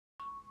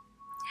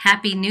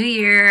Happy New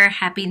Year,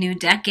 happy new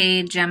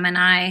decade,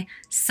 Gemini,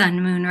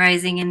 Sun, Moon,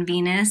 Rising in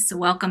Venus.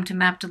 Welcome to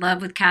Map to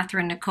Love with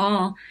Katherine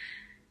Nichole.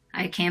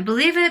 I can't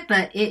believe it,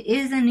 but it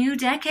is a new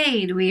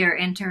decade we are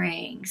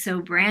entering. So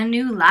brand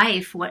new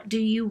life. What do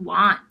you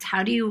want?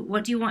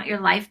 What do you want your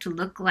life to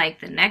look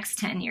like the next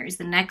 10 years,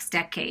 the next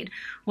decade?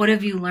 What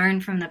have you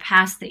learned from the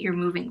past that you're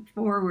moving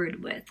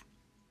forward with?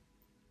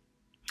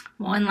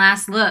 One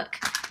last look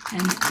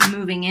and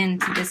moving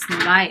into this new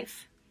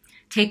life.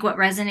 Take what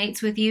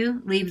resonates with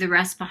you, leave the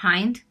rest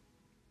behind.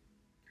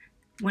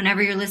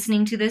 Whenever you're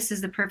listening to this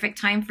is the perfect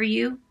time for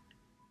you.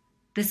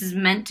 This is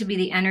meant to be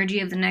the energy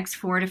of the next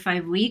 4 to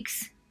 5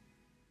 weeks.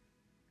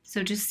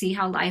 So just see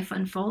how life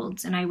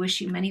unfolds, and I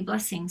wish you many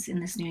blessings in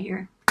this new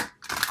year.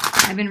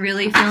 I've been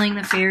really feeling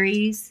the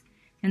fairies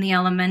and the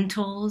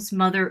elementals,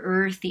 Mother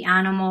Earth, the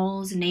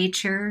animals,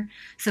 nature.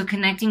 So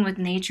connecting with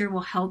nature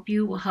will help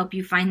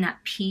you find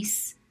that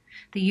peace.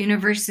 The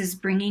universe is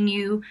bringing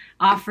you,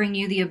 offering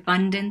you the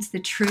abundance, the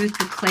truth,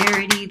 the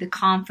clarity, the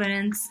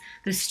confidence,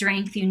 the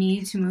strength you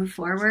need to move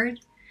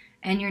forward.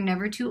 And you're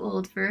never too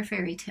old for a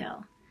fairy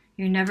tale.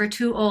 You're never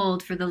too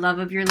old for the love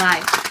of your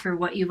life, for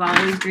what you've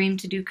always dreamed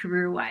to do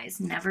career-wise.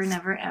 Never,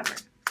 never, ever.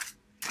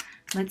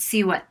 Let's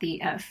see what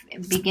the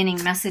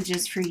beginning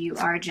messages for you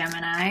are,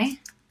 Gemini.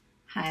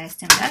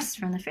 Highest and best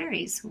from the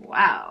fairies.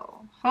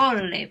 Wow.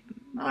 Holy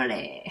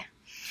moly.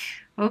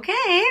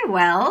 Okay,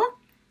 well,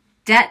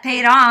 debt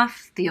paid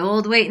off. The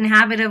old weight and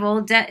habit of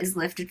old debt is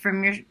lifted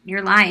from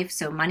your life.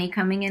 So money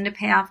coming in to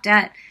pay off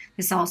debt.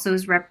 This also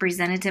is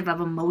representative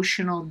of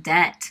emotional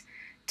debt.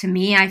 To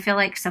me, I feel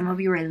like some of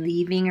you are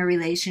leaving a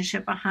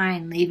relationship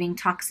behind, leaving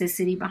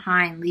toxicity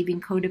behind,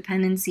 leaving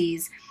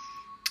codependencies,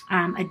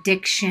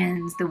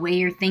 addictions, the way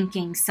you're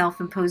thinking,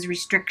 self-imposed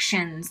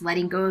restrictions,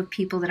 letting go of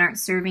people that aren't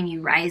serving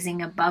you,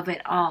 rising above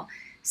it all,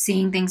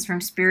 seeing things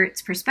from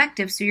Spirit's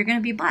perspective. So you're going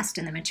to be blessed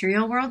in the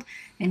material world,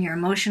 in your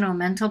emotional,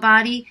 mental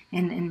body,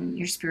 and in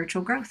your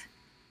spiritual growth.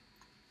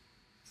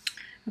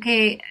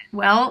 Okay,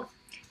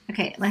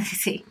 let's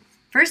see.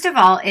 First of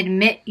all,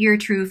 admit your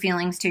true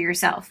feelings to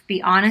yourself.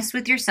 Be honest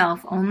with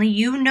yourself. Only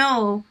you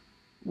know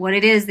what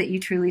it is that you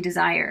truly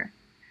desire.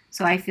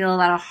 So I feel a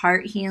lot of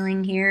heart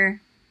healing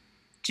here,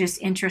 just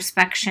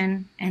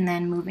introspection, and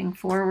then moving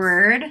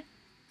forward.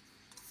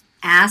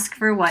 Ask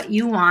for what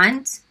you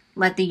want.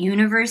 Let the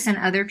universe and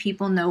other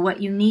people know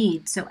what you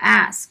need. So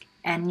ask,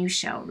 and you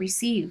shall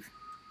receive.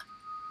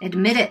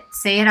 Admit it.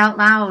 Say it out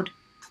loud.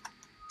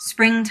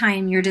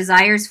 Springtime, your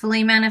desires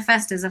fully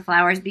manifest as the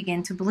flowers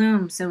begin to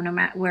bloom. So no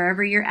matter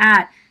wherever you're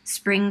at,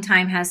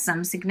 springtime has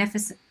some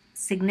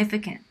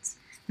significance.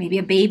 Maybe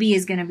a baby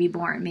is going to be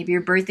born. Maybe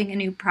you're birthing a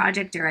new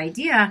project or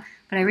idea.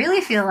 But I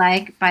really feel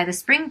like by the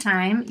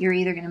springtime, you're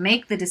either going to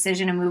make the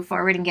decision to move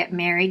forward and get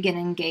married, get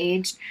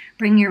engaged,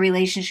 bring your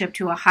relationship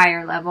to a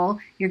higher level.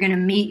 You're going to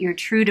meet your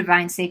true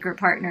divine sacred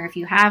partner if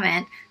you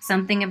haven't.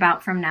 Something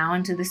about from now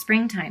into the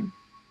springtime.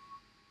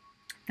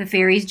 The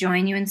fairies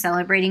join you in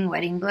celebrating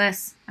wedding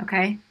bliss,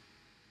 okay?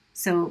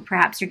 So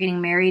perhaps you're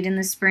getting married in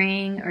the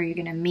spring, or you're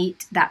going to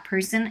meet that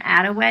person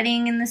at a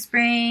wedding in the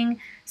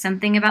spring.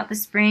 Something about the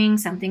spring,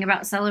 something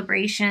about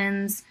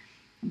celebrations,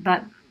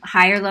 but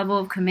higher level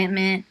of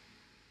commitment,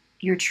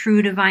 your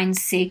true divine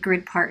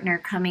sacred partner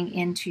coming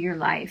into your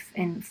life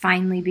and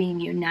finally being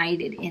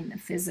united in the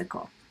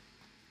physical.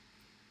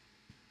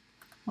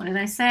 What did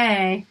I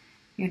say?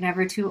 You're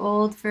never too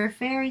old for a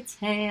fairy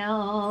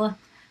tale.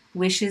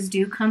 Wishes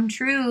do come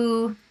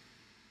true.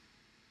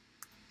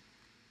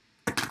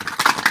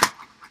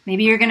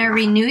 Maybe you're going to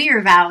renew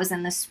your vows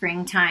in the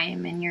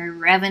springtime and you're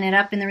revving it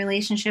up in the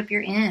relationship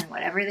you're in.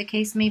 Whatever the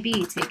case may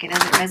be, take it as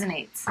it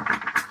resonates.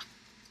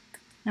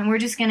 And we're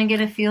just going to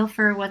get a feel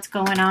for what's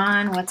going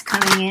on, what's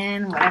coming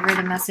in, whatever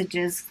the message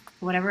is,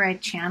 whatever I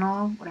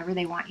channel, whatever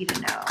they want you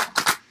to know.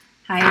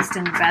 Highest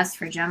and best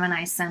for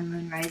Gemini, Sun,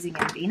 Moon, Rising,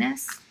 and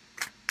Venus.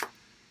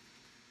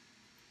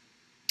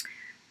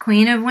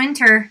 Queen of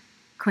Winter.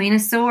 Queen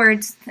of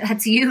Swords,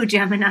 that's you,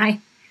 Gemini.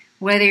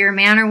 Whether you're a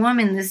man or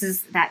woman, this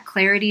is that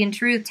clarity and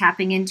truth,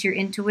 tapping into your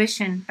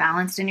intuition,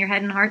 balanced in your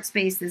head and heart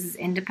space. This is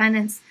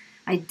independence.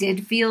 I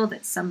did feel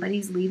that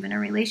somebody's leaving a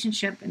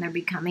relationship and they're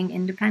becoming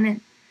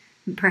independent.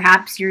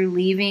 Perhaps you're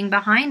leaving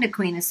behind a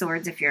Queen of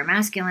Swords if you're a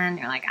masculine.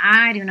 You're like,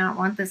 I do not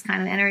want this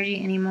kind of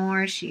energy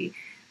anymore. She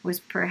was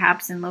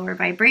perhaps in lower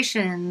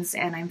vibrations,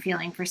 and I'm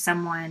feeling for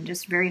someone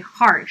just very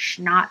harsh,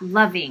 not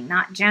loving,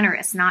 not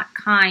generous, not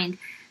kind,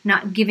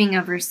 not giving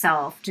of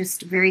herself,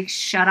 just very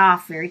shut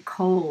off, very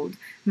cold,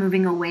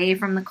 moving away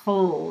from the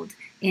cold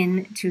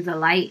into the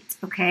light,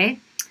 okay?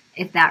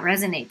 If that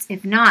resonates.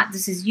 If not,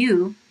 this is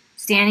you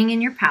standing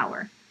in your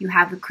power. You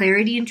have the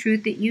clarity and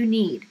truth that you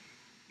need.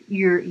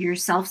 You're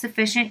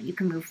self-sufficient. You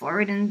can move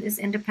forward in this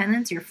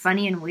independence. You're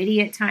funny and witty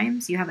at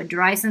times. You have a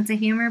dry sense of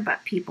humor,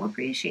 but people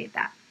appreciate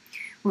that.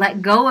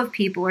 Let go of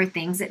people or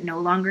things that no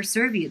longer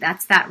serve you.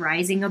 That's that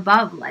rising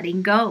above,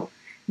 letting go.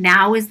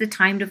 Now is the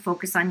time to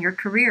focus on your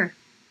career.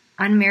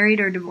 Unmarried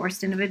or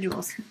divorced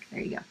individuals.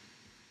 There you go.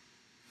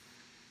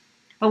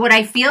 But what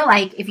I feel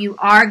like if you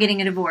are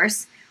getting a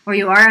divorce or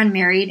you are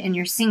unmarried and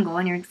you're single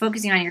and you're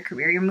focusing on your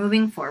career, you're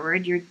moving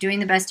forward, you're doing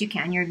the best you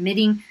can, you're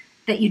admitting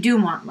that you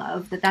do want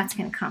love, that's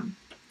going to come.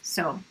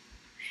 So,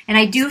 and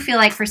I do feel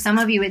like for some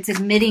of you, it's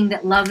admitting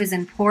that love is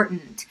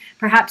important.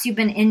 Perhaps you've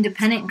been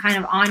independent and kind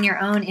of on your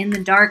own in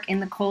the dark, in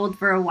the cold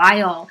for a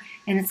while.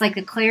 And it's like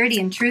the clarity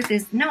and truth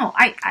is, no,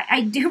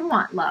 I do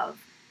want love.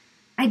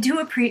 I do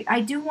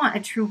want a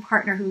true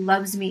partner who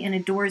loves me and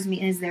adores me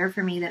and is there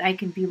for me, that I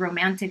can be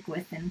romantic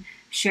with and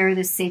share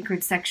this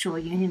sacred sexual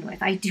union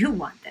with. I do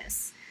want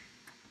this.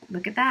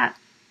 Look at that.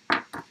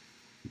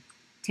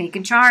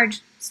 Taking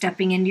charge,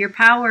 stepping into your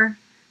power.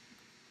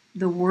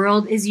 The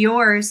world is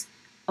yours.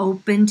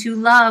 Open to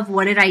love.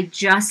 What did I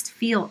just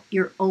feel?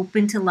 You're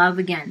open to love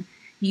again.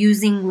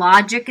 Using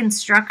logic and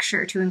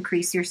structure to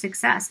increase your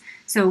success.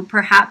 So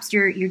perhaps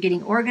you're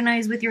getting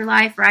organized with your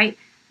life, right?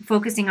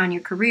 Focusing on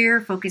your career,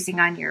 focusing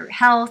on your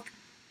health,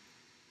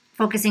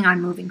 focusing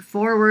on moving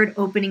forward,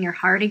 opening your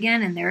heart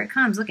again, and there it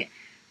comes. Look at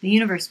the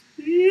universe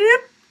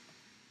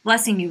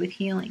blessing you with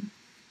healing,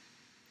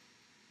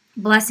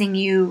 blessing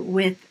you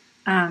with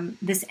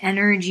this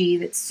energy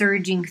that's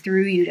surging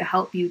through you to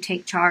help you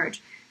take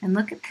charge. And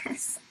look at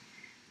this.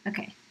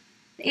 Okay.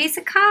 The Ace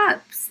of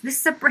Cups. This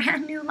is a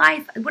brand new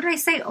life. What did I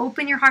say?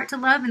 Open your heart to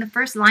love. And the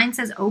first line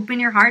says, open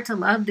your heart to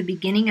love, the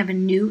beginning of a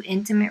new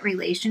intimate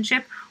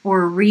relationship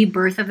or a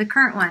rebirth of the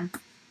current one.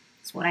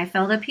 That's what I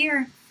felt up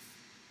here.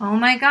 Oh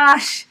my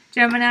gosh,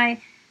 Gemini.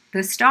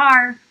 The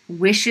star.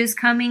 Wishes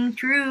coming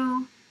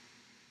true.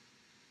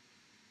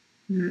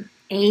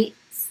 8.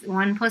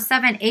 1 plus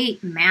 7.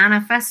 8.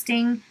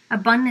 Manifesting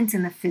abundance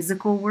in the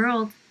physical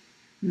world.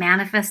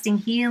 Manifesting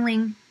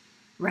healing.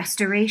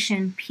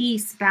 Restoration,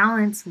 peace,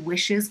 balance,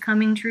 wishes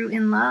coming true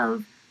in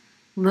love.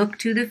 Look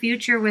to the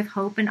future with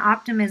hope and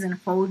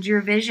optimism. Hold your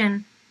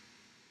vision.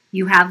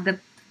 You have the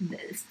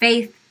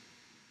faith.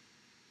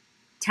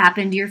 Tap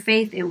into your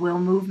faith. It will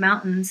move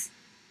mountains.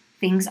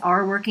 Things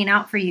are working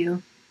out for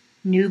you.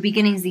 New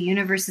beginnings. The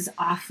universe is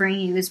offering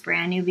you this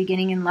brand new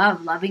beginning in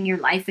love. Loving your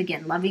life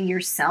again. Loving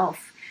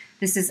yourself.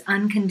 This is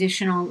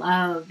unconditional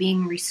love.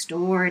 Being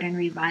restored and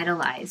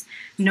revitalized.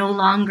 No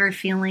longer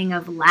feeling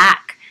of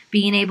lack.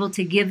 Being able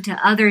to give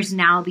to others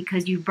now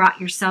because you've brought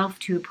yourself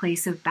to a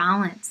place of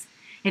balance.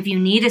 If you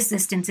need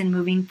assistance in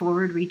moving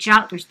forward, reach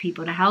out. There's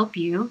people to help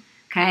you,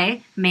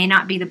 okay? May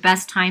not be the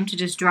best time to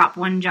just drop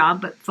one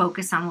job, but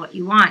focus on what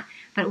you want.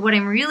 But what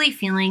I'm really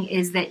feeling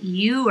is that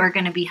you are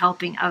going to be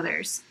helping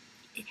others.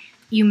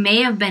 You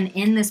may have been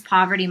in this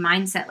poverty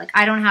mindset, like,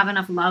 I don't have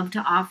enough love to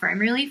offer. I'm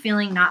really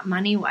feeling not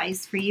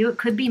money-wise for you. It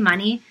could be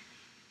money,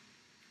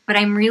 but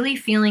I'm really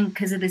feeling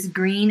because of this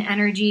green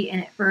energy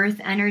and earth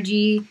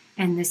energy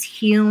and this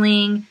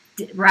healing,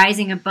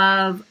 rising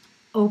above,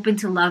 open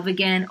to love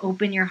again,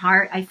 open your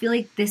heart. I feel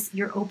like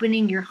you're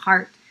opening your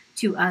heart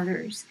to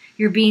others.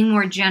 You're being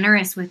more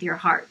generous with your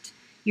heart.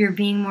 You're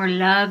being more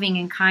loving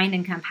and kind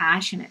and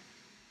compassionate.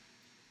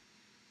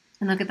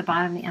 And look at the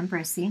bottom, the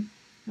Empress, see?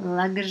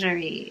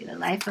 Luxury, the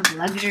life of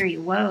luxury.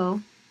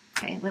 Whoa.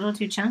 Okay, a little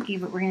too chunky,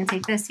 but we're going to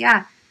take this.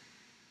 Yeah.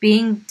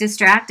 Being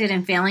distracted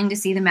and failing to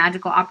see the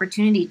magical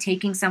opportunity,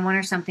 taking someone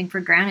or something for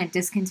granted,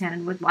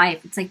 discontented with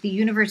life. It's like the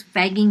universe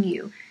begging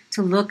you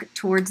to look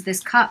towards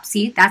this cup.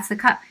 See, that's the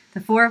cup. The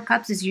 4 of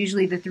Cups is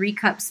usually the 3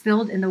 cups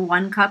spilled in the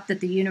 1 cup that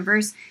the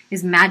universe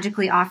is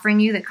magically offering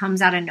you that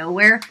comes out of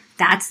nowhere.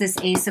 That's this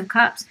Ace of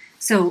Cups.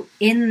 So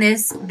in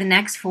the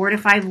next 4 to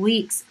 5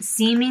 weeks,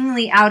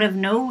 seemingly out of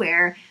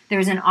nowhere,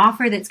 there's an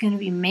offer that's going to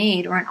be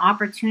made or an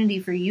opportunity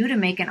for you to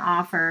make an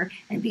offer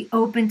and be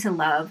open to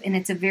love. And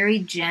it's a very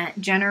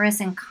generous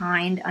and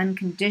kind,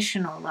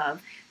 unconditional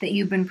love that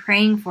you've been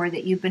praying for,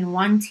 that you've been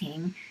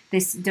wanting,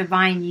 this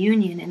divine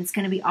union, and it's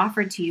going to be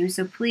offered to you.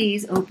 So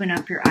please open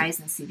up your eyes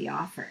and see the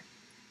offer.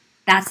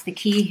 That's the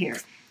key here,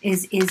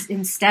 is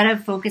instead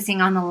of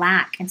focusing on the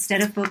lack,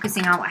 instead of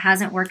focusing on what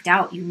hasn't worked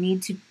out, you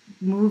need to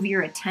move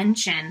your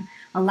attention,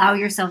 allow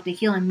yourself to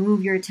heal and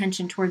move your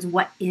attention towards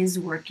what is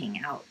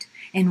working out.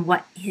 And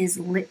what is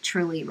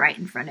literally right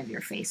in front of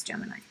your face,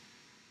 Gemini.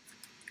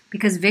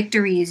 Because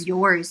victory is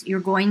yours.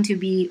 You're going to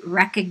be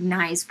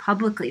recognized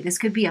publicly. This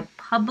could be a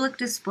public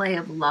display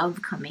of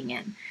love coming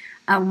in.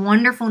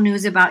 Wonderful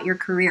news about your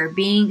career.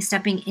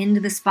 Stepping into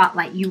the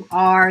spotlight. You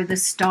are the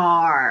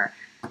star.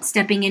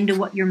 Stepping into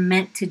what you're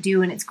meant to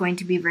do, and it's going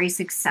to be very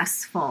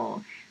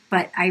successful.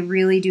 But I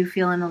really do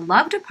feel in the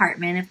love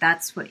department, if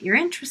that's what you're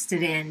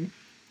interested in,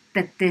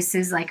 that this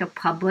is like a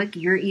public,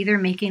 you're either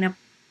making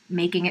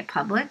it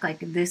public, like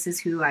this is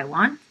who I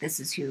want, this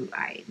is who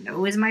I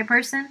know is my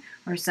person,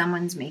 or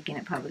someone's making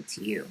it public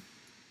to you.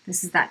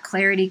 This is that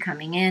clarity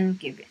coming in,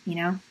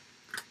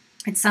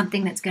 it's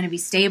something that's going to be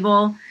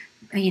stable.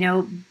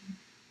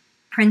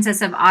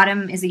 Princess of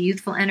Autumn is a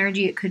youthful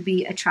energy. It could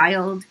be a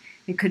child.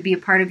 It could be a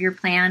part of your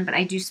plan, but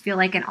I just feel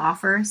like an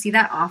offer. See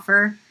that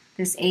offer?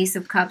 This Ace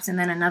of Cups and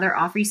then another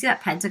offer. You see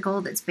that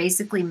pentacle that's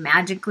basically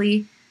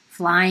magically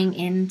flying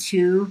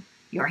into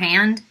your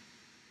hand?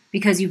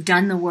 Because you've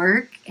done the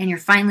work and you're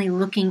finally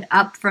looking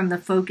up from the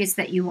focus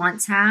that you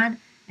once had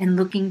and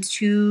looking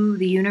to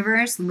the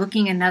universe,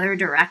 looking another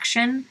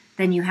direction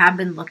than you have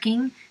been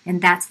looking.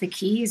 And that's the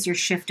key, is your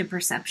shift of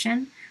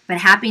perception. But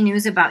happy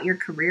news about your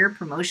career,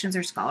 promotions,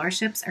 or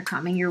scholarships are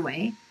coming your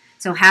way.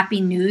 So happy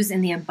news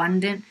in the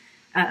abundance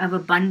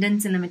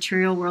in the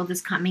material world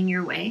is coming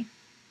your way.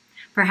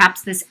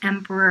 Perhaps this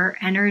Emperor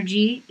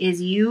energy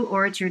is you,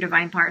 or it's your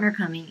divine partner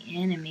coming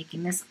in and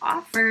making this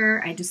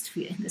offer. I just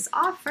feel this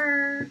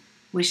offer,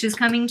 wishes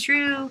coming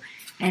true,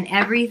 and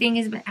everything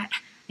is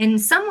in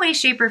some way,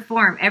 shape, or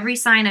form. Every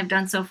sign I've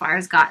done so far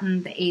has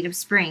gotten the 8 of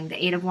Spring,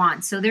 the 8 of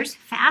Wands. So there's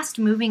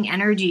fast-moving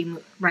energy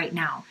right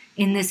now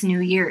in this new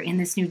year, in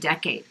this new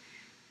decade.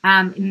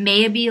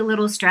 May be a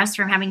little stressed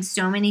from having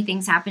so many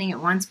things happening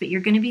at once, but you're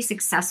going to be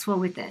successful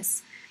with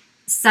this.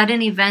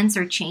 Sudden events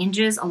or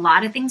changes, a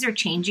lot of things are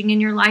changing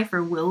in your life,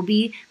 or will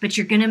be, but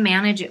you're going to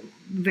manage it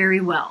very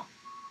well.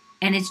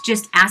 And it's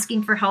just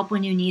asking for help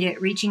when you need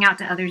it, reaching out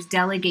to others,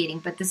 delegating.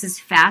 But this is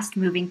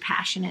fast-moving,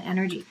 passionate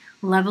energy,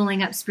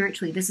 leveling up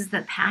spiritually. This is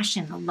the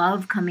passion, the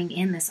love coming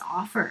in, this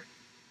offer.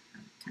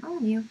 I'm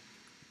telling you,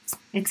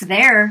 it's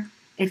there.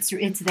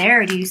 It's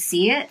there. Do you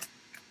see it?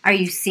 Are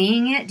you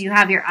seeing it? Do you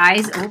have your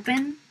eyes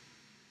open?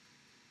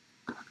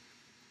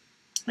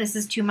 This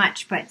is too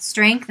much, but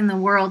strength in the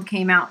world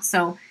came out.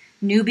 So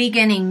new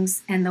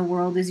beginnings, and the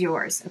world is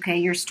yours. Okay,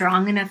 you're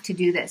strong enough to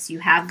do this. You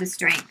have the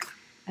strength.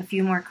 A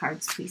few more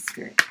cards, please,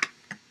 Spirit,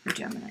 for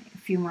Gemini. A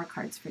few more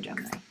cards for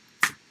Gemini.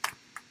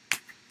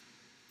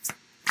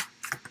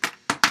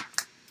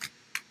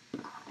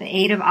 The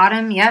 8 of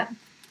Autumn, yep.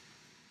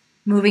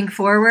 Moving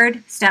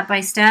forward, step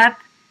by step.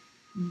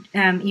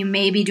 You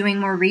may be doing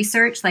more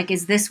research, like,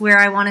 is this where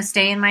I want to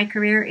stay in my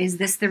career? Is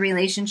this the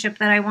relationship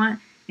that I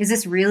want? Is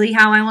this really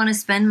how I want to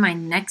spend my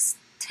next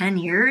 10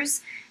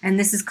 years? And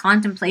this is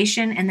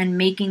contemplation, and then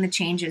making the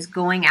changes,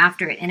 going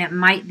after it. And it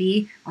might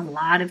be a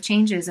lot of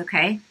changes,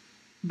 okay?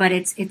 But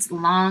it's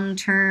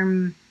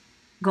long-term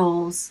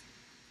goals,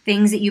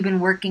 things that you've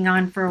been working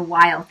on for a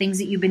while, things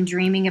that you've been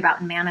dreaming about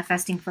and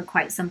manifesting for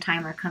quite some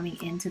time are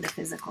coming into the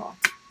physical.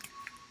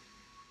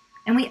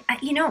 And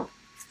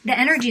the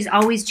energy is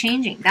always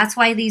changing. That's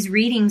why these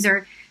readings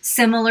are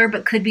similar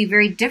but could be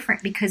very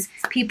different, because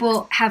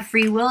people have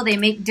free will. They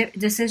make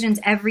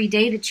decisions every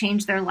day to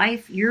change their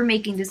life. You're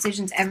making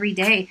decisions every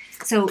day.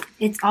 So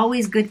it's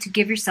always good to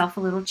give yourself a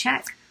little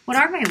check. What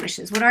are my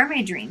wishes? What are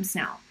my dreams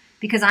now?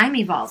 Because I'm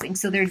evolving,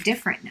 so they're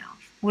different now.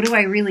 What do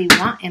I really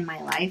want in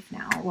my life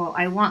now? Well,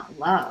 I want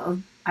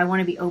love. I want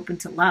to be open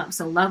to love.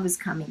 So love is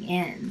coming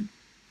in.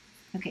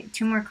 Okay,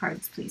 2 more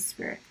cards, please,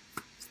 Spirit.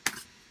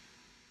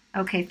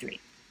 Okay, 3.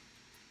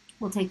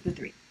 We'll take the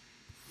 3.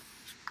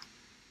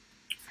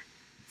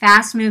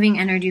 Fast-moving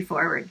energy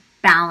forward.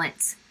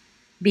 Balance.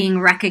 Being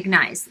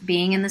recognized.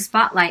 Being in the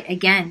spotlight.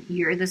 Again,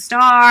 you're the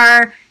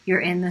star. You're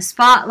in the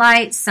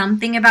spotlight.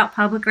 Something about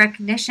public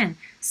recognition.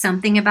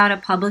 Something about a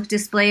public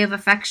display of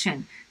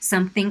affection.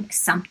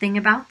 Something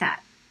about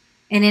that.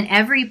 And in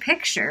every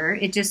picture,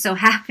 it just so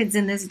happens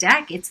in this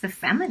deck, it's the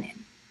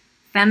feminine.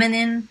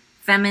 Feminine,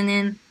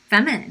 feminine,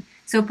 feminine.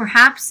 So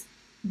perhaps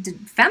the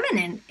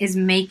feminine is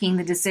making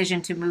the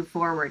decision to move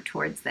forward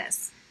towards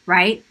this,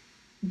 right?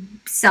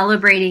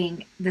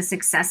 Celebrating the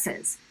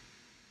successes,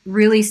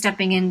 really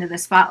stepping into the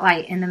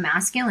spotlight. And the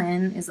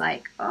masculine is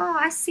like, oh,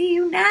 I see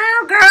you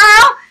now,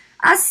 girl.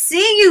 I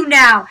see you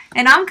now.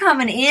 And I'm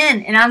coming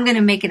in, and I'm going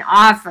to make an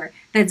offer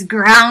that's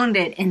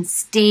grounded and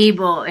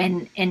stable.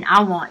 And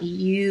I want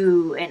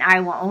you, and I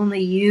want only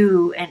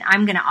you. And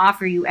I'm going to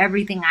offer you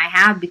everything I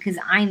have, because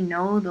I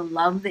know the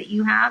love that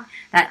you have,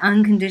 that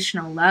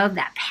unconditional love,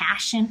 that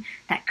passion,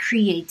 that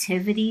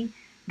creativity,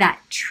 that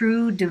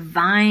true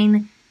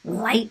divine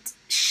light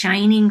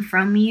shining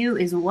from you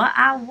is what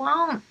I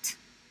want.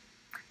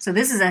 So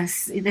this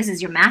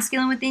is your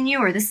masculine within you,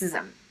 or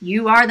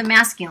you are the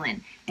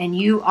masculine, and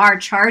you are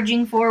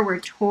charging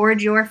forward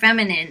towards your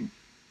feminine,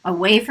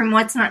 away from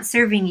what's not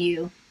serving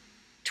you,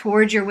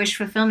 towards your wish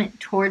fulfillment,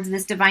 towards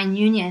this divine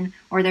union,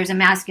 or there's a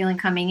masculine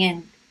coming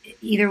in.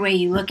 Either way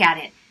you look at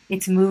it,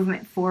 it's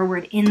movement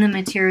forward in the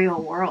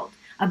material world.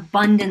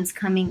 Abundance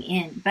coming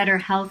in, better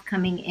health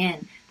coming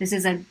in. This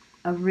is a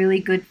really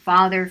good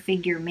father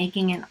figure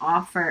making an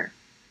offer.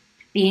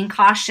 Being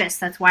cautious,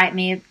 that's why it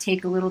may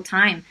take a little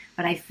time,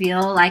 but I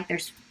feel like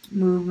there's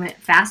movement,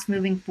 fast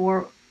movement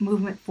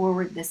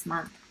forward this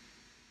month.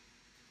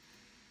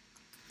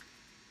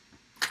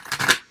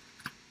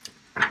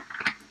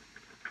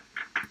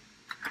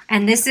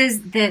 And this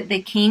is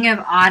the King of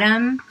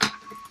Autumn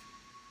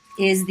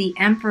is the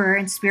Emperor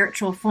in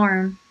spiritual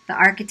form, the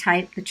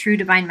archetype, the true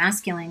divine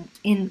masculine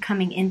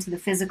coming into the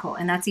physical.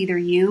 And that's either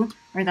you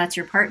or that's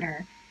your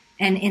partner.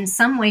 And in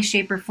some way,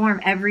 shape, or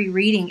form, every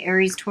reading,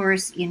 Aries,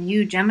 Taurus, and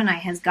you, Gemini,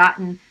 has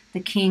gotten the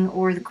King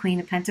or the Queen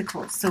of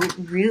Pentacles. So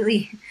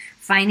really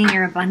finding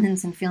your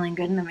abundance and feeling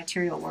good in the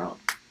material world.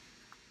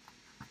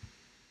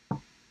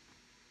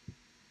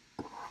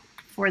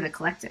 For the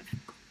collective.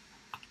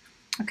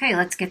 Okay,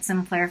 let's get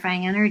some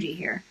clarifying energy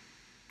here.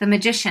 The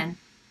Magician.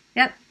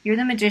 Yep, you're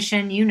the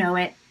Magician. You know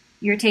it.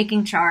 You're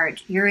taking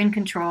charge. You're in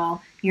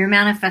control. You're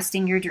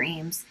manifesting your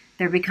dreams.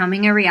 They're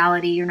becoming a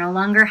reality. You're no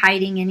longer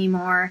hiding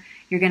anymore.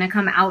 You're going to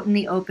come out in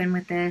the open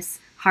with this.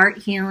 heart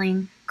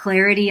healing,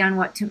 clarity on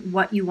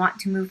what you want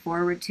to move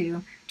forward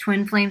to,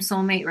 twin flame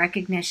soulmate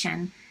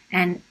recognition,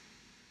 and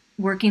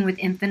working with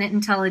infinite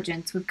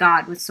intelligence, with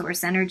God, with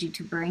source energy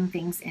to bring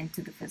things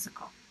into the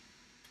physical.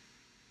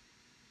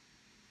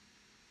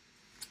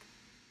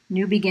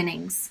 New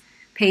beginnings.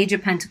 Page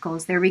of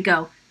Pentacles. There we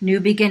go. New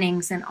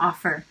beginnings and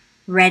offer.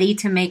 Ready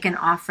to make an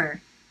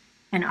offer.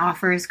 An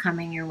offer is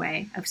coming your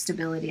way of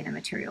stability in the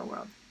material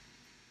world.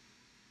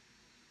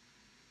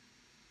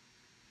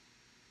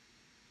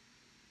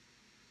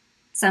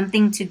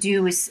 Something to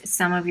do with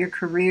some of your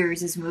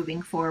careers is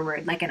moving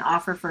forward, like an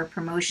offer for a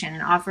promotion,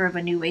 an offer of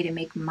a new way to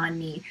make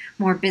money,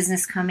 more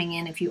business coming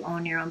in if you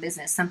own your own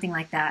business, something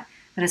like that.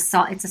 But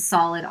it's a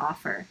solid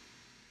offer.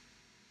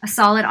 A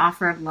solid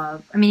offer of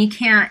love. I mean, you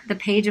can't, the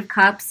Page of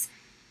Cups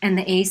and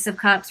the Ace of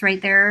Cups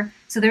right there.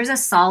 So there's a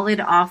solid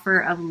offer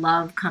of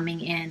love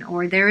coming in,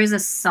 or there is a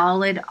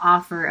solid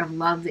offer of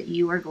love that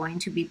you are going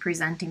to be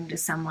presenting to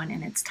someone,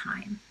 and it's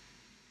time.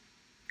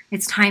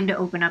 It's time to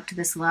open up to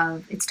this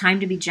love. It's time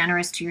to be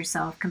generous to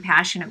yourself,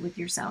 compassionate with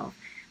yourself,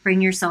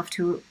 bring yourself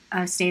to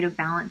a state of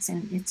balance,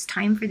 and it's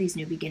time for these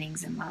new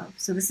beginnings in love.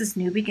 So this is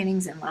new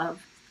beginnings in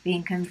love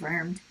being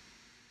confirmed.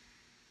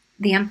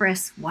 The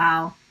Empress,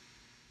 wow.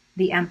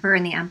 The Emperor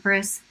and the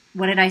Empress,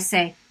 what did I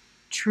say?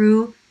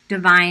 True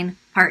divine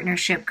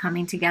partnership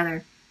coming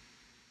together.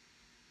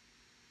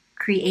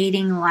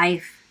 Creating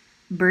life,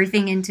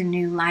 birthing into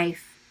new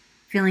life,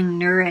 feeling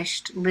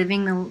nourished,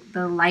 living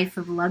the life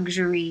of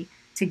luxury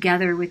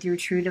together with your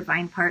true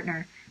divine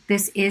partner.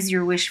 This is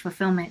your wish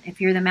fulfillment. If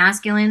you're the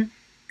masculine,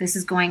 this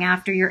is going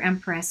after your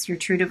Empress, your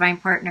true divine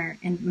partner,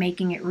 and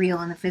making it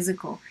real in the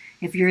physical.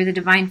 If you're the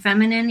divine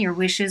feminine, your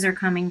wishes are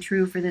coming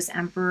true for this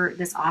Emperor,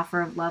 this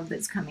offer of love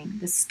that's coming,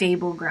 this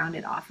stable,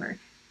 grounded offer.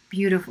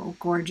 Beautiful,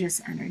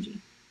 gorgeous energy.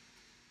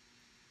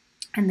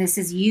 And this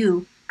is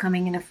you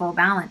coming into full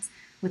balance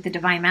with the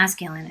divine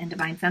masculine and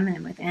divine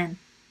feminine within.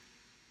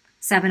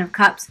 Seven of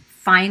Cups,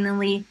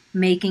 finally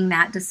making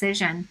that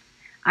decision.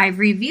 I've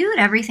reviewed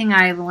everything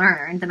I've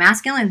learned. The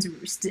masculines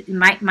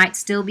might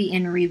still be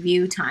in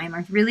review time,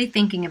 or really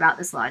thinking about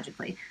this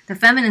logically. The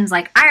feminine's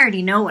like, I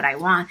already know what I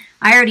want.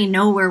 I already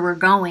know where we're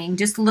going.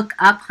 Just look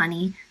up,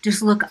 honey.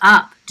 Just look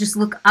up. Just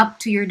look up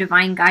to your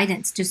divine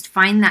guidance. Just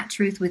find that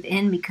truth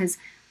within, because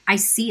I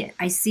see it.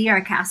 I see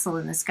our castle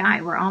in the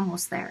sky. We're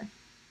almost there.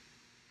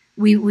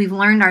 We've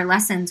learned our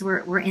lessons.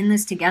 We're in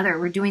this together.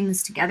 We're doing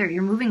this together.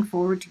 You're moving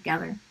forward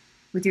together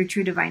with your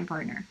true divine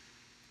partner.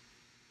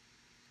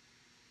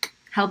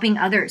 Helping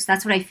others.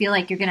 That's what I feel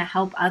like. You're going to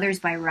help others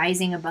by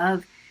rising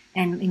above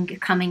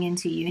and coming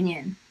into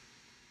union.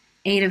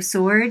 Eight of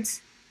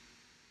Swords.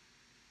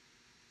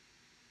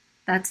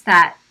 That's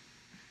that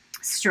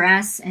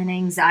stress and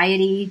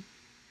anxiety,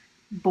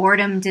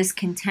 boredom,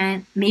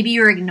 discontent. Maybe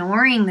you're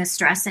ignoring the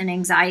stress and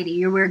anxiety.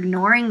 You were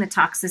ignoring the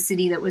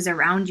toxicity that was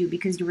around you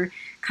because you were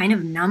kind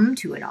of numb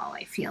to it all,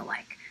 I feel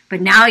like.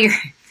 But now you're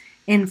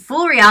in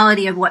full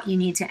reality of what you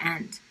need to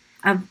end,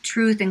 of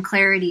truth and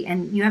clarity.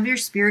 And you have your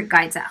spirit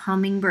guides, that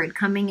hummingbird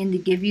coming in to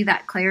give you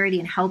that clarity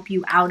and help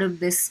you out of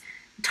this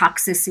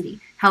toxicity,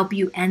 help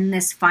you end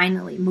this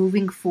finally,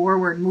 moving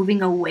forward,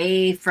 moving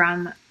away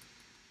from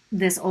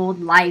this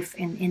old life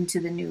and into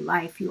the new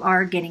life. You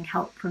are getting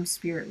help from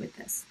spirit with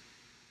this.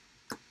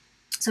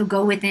 So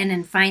go within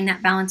and find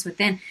that balance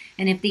within.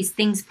 And if these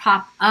things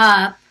pop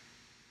up,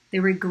 the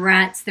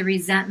regrets, the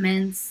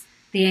resentments,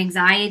 the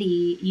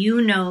anxiety,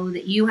 you know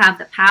that you have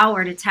the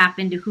power to tap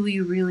into who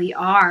you really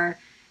are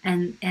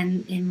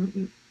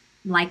and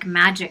like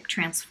magic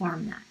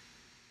transform that.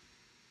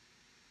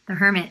 The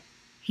Hermit,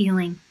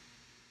 healing.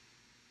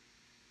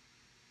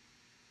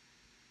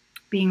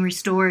 Being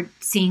restored,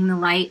 seeing the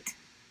light,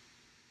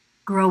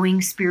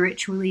 growing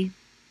spiritually,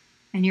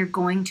 and you're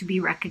going to be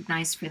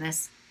recognized for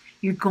this.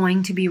 You're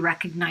going to be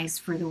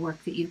recognized for the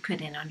work that you put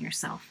in on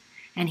yourself,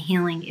 and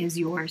healing is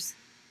yours.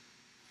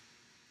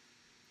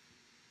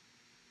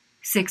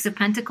 Six of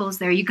Pentacles,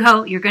 there you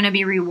go. You're going to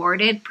be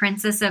rewarded.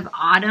 Princess of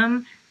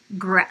Autumn,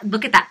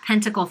 look at that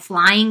pentacle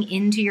flying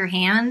into your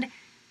hand,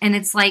 and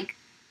it's like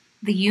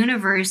the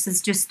universe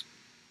is just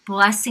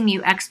blessing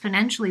you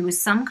exponentially with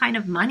some kind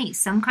of money,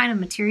 some kind of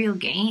material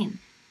gain.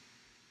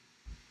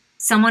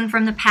 Someone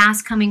from the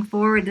past coming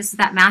forward. This is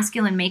that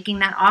masculine making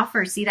that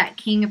offer. See that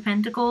King of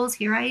Pentacles?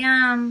 Here I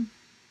am.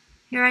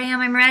 Here I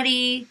am. I'm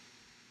ready.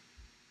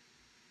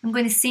 I'm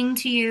going to sing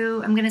to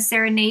you. I'm going to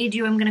serenade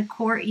you. I'm going to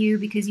court you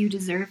because you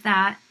deserve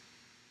that.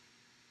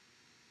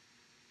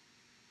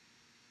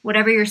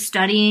 Whatever you're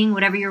studying,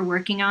 whatever you're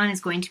working on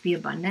is going to be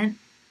abundant.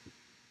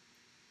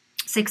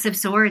 Six of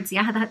Swords.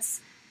 Yeah,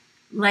 that's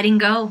letting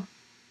go.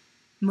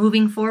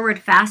 Moving forward,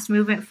 fast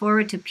movement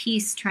forward to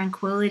peace,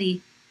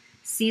 tranquility.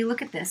 See,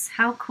 look at this.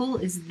 How cool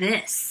is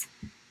this?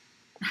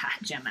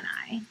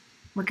 Gemini.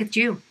 Look at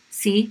you.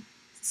 See?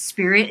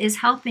 Spirit is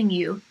helping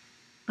you.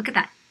 Look at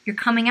that. You're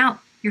coming out.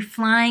 You're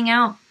flying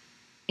out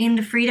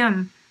into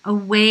freedom,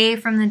 away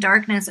from the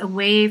darkness,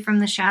 away from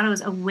the shadows,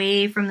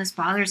 away from this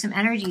bothersome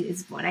energy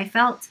is what I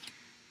felt.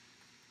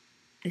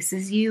 This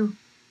is you.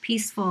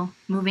 Peaceful.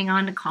 Moving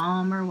on to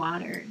calmer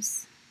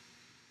waters.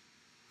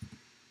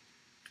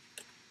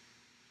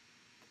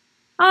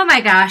 Oh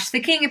my gosh, the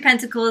King of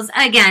Pentacles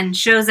again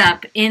shows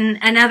up in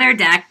another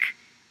deck.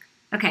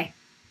 Okay,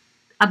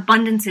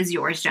 abundance is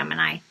yours,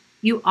 Gemini.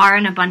 You are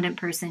an abundant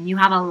person. You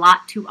have a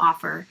lot to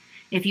offer.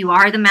 If you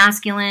are the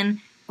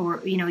masculine,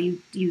 or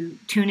you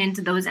tune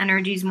into those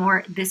energies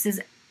more,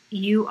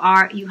 you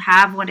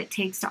have what it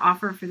takes to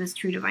offer for this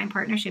true divine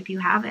partnership.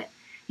 You have it.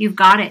 You've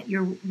got it.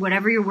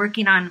 Whatever you're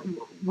working on,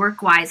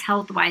 work-wise,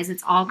 health-wise,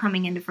 it's all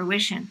coming into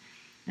fruition.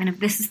 And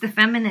if this is the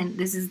feminine,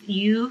 this is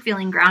you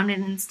feeling grounded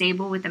and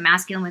stable with the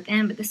masculine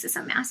within, but this is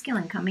a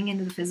masculine coming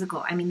into the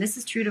physical. I mean, this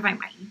is true divine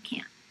might. You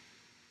can't.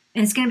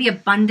 And it's going to be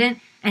abundant,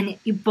 and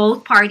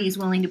both parties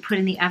willing to put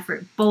in the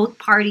effort. Both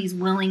parties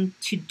willing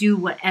to do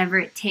whatever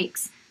it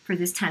takes for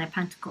this 10 of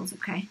Pentacles,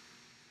 okay?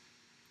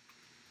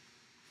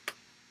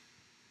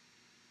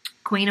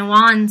 Queen of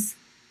Wands,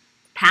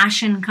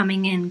 passion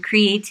coming in,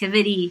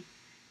 creativity,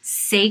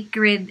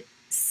 sacred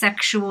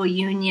sexual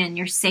union,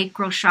 your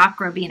sacral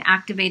chakra being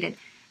activated.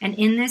 And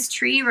in this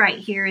tree right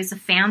here is a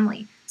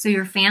family. So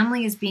your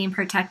family is being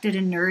protected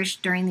and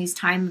nourished during these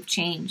time of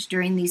change,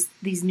 during these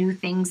new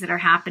things that are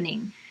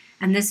happening.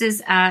 And this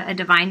is a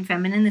divine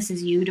feminine. This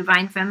is you,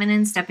 divine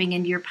feminine, stepping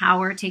into your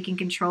power, taking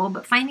control,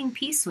 but finding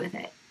peace with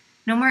it.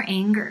 No more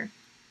anger,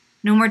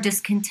 no more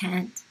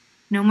discontent,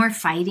 no more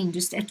fighting,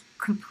 just a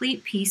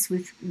complete peace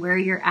with where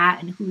you're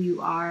at and who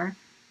you are.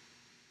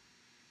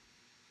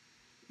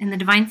 And the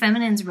divine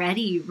feminine's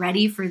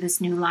ready for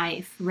this new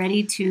life,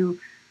 ready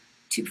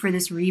for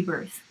this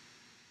rebirth.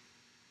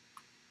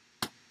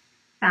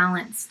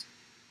 Balanced.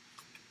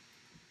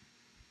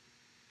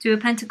 Two of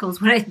Pentacles,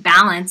 what is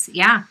balance?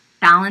 Yeah,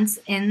 balance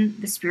in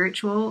the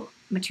spiritual,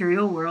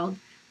 material world,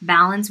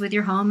 balance with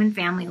your home and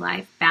family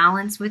life,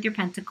 balance with your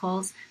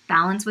pentacles,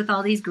 balance with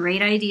all these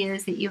great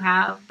ideas that you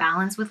have,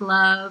 balance with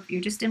love.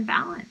 You're just in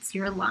balance.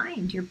 You're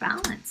aligned. You're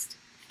balanced.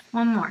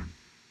 One more.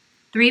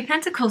 Three of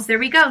Pentacles. There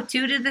we go.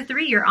 2 to the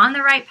 3. You're on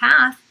the right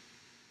path.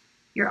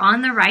 You're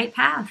on the right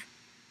path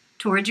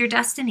towards your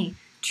destiny.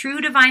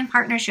 True divine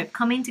partnership,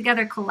 coming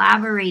together,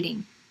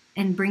 collaborating,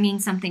 and bringing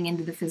something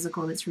into the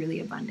physical that's really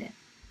abundant.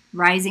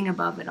 Rising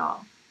above it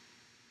all.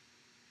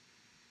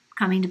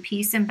 Coming to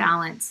peace and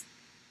balance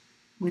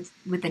with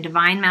the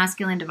divine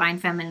masculine, divine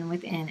feminine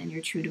within, and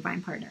your true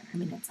divine partner. I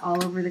mean, it's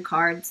all over the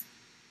cards.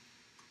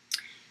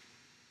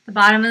 The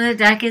bottom of the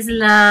deck is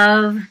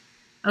love.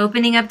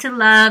 Opening up to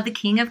love, the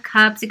King of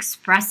Cups,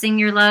 expressing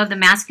your love. The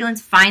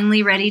masculine's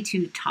finally ready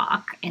to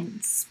talk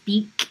and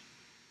speak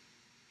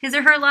his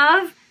or her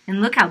love.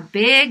 And look how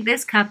big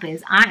this cup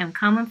is. I am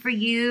coming for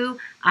you.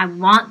 I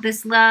want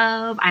this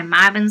love. I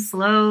might have been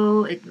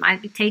slow. It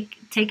might be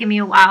taking me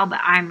a while,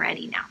 but I'm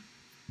ready now.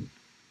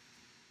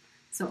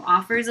 So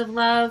offers of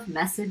love,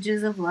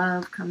 messages of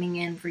love coming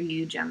in for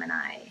you,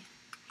 Gemini.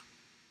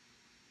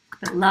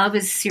 But love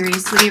is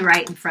seriously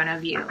right in front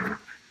of you.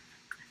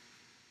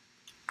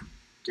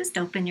 Just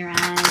open your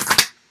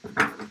eyes.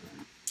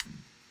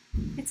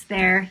 It's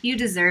there. You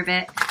deserve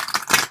it.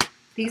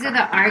 These are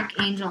the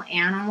Archangel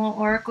Animal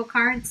Oracle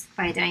cards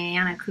by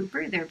Diana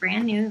Cooper. They're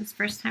brand new. It's the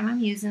first time I'm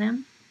using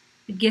them.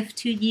 A gift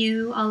to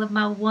you, all of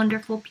my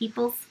wonderful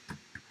peoples.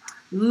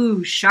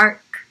 Ooh,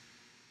 Shark.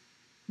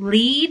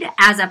 Lead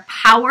as a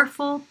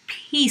powerful,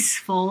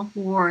 peaceful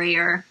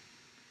warrior.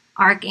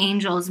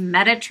 Archangels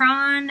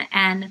Metatron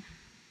and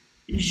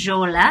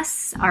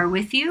Joles are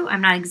with you.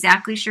 I'm not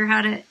exactly sure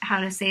how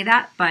to say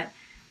that, but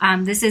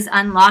this is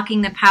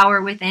unlocking the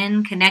power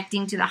within,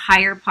 connecting to the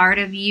higher part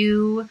of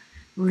you,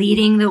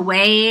 leading the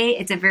way.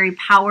 It's a very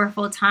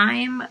powerful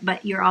time,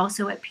 but you're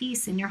also at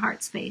peace in your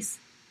heart space.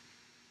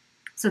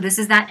 So this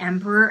is that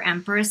Emperor,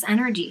 Empress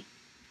energy.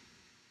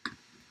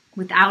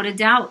 Without a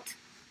doubt.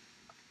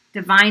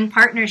 Divine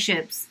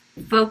partnerships,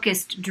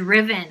 focused,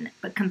 driven,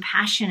 but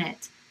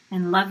compassionate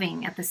and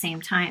loving at the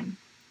same time.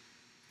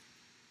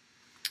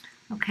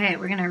 Okay,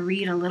 we're going to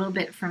read a little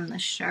bit from the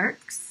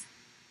sharks.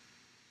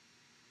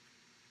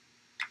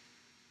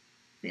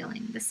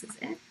 Feeling this is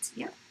it.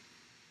 Yep.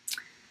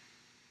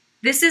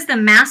 This is the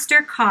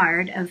master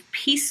card of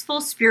peaceful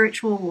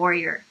spiritual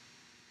warrior.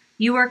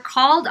 You are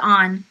called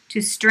on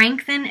to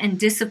strengthen and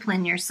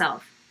discipline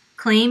yourself.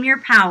 Claim your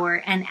power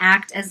and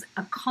act as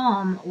a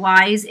calm,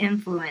 wise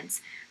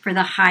influence for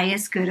the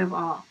highest good of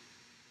all.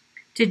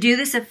 To do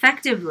this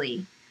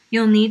effectively,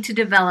 you'll need to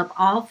develop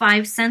all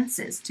 5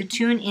 senses to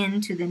tune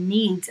in to the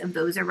needs of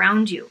those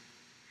around you.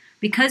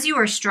 Because you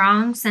are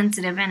strong,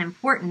 sensitive, and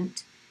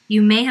important,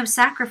 you may have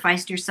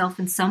sacrificed yourself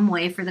in some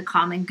way for the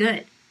common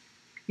good.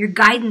 Your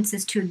guidance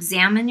is to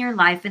examine your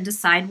life and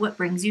decide what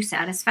brings you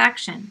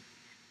satisfaction.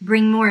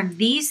 Bring more of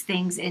these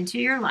things into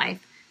your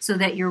life so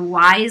that your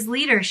wise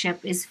leadership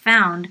is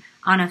found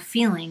on a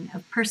feeling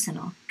of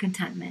personal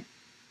contentment.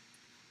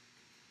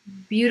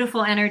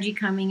 Beautiful energy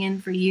coming in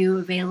for you,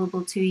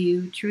 available to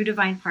you, true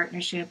divine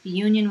partnership,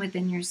 union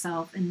within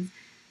yourself, and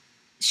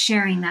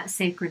sharing that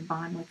sacred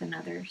bond with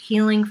another,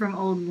 healing from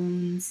old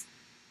wounds,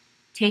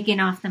 taking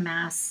off the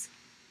masks,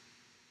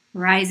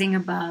 rising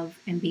above,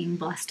 and being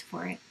blessed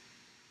for it.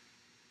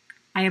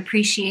 I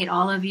appreciate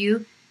all of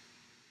you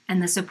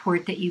and the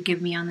support that you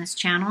give me on this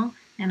channel.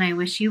 And I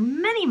wish you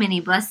many, many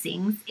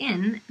blessings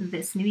in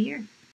this new year.